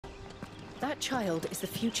That child is the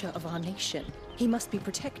future of our nation. He must be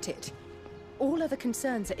protected. All other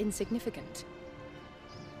concerns are insignificant.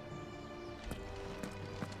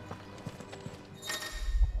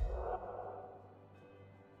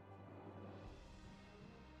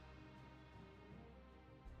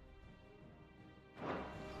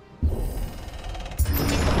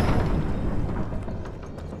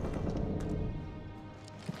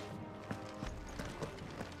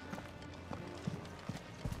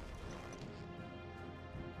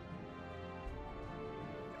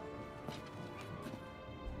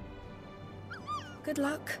 Good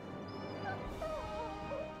luck.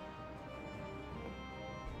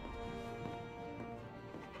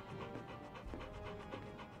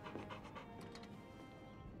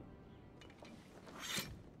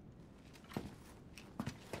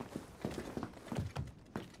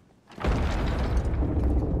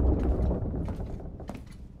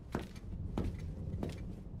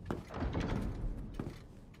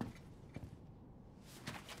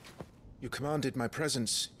 You commanded my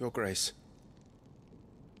presence, Your Grace.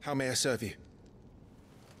 How may I serve you?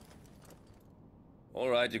 All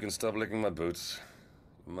right, you can stop licking my boots.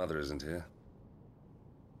 Your mother isn't here.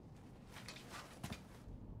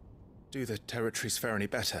 Do the territories fare any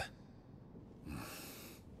better?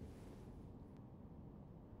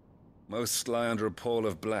 Most lie under a pall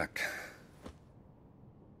of black.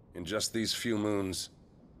 In just these few moons,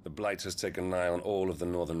 the Blight has taken nigh on all of the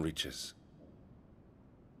northern reaches.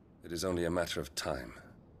 It is only a matter of time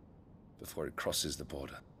before it crosses the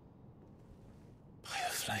border.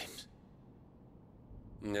 Bioflames.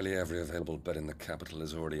 Nearly every available bed in the capital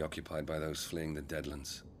is already occupied by those fleeing the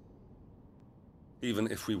Deadlands. Even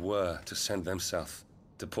if we were to send them south,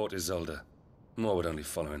 to Port Isolde, more would only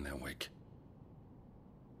follow in their wake.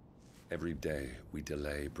 Every day we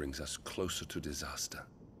delay brings us closer to disaster.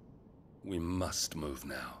 We must move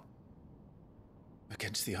now.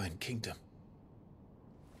 Against the Iron Kingdom.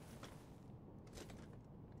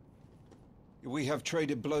 We have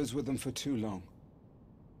traded blows with them for too long.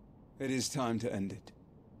 It is time to end it.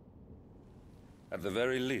 At the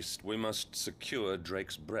very least, we must secure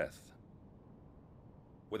Drake's breath.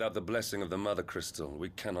 Without the blessing of the Mother Crystal, we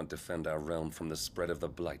cannot defend our realm from the spread of the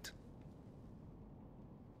Blight.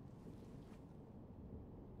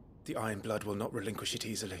 The Iron Blood will not relinquish it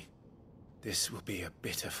easily. This will be a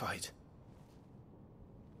bitter fight.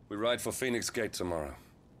 We ride for Phoenix Gate tomorrow.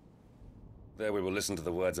 There we will listen to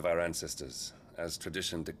the words of our ancestors, as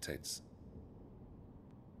tradition dictates.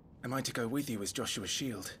 Am I to go with you as Joshua's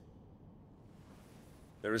shield?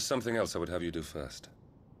 There is something else I would have you do first.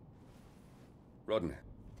 Rodney.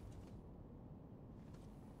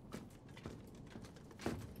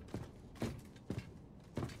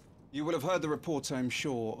 You will have heard the reports, I am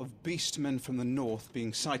sure, of beastmen from the north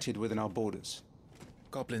being sighted within our borders.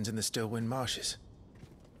 Goblins in the Stillwind Marshes.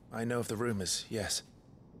 I know of the rumors, yes.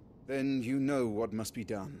 Then you know what must be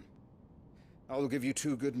done. I will give you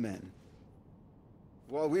 2 good men.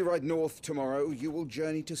 While we ride north tomorrow, you will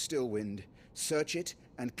journey to Stillwind, search it,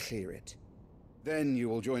 and clear it. Then you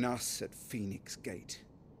will join us at Phoenix Gate.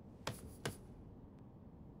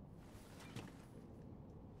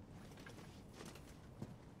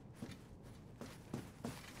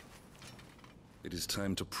 It is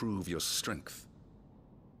time to prove your strength.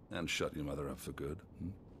 And shut your mother up for good.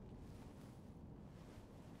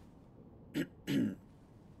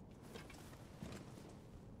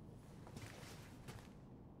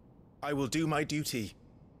 I will do my duty,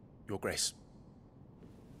 Your Grace.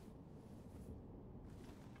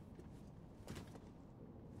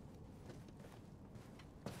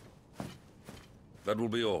 That will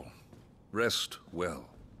be all. Rest well.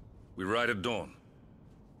 We ride at dawn.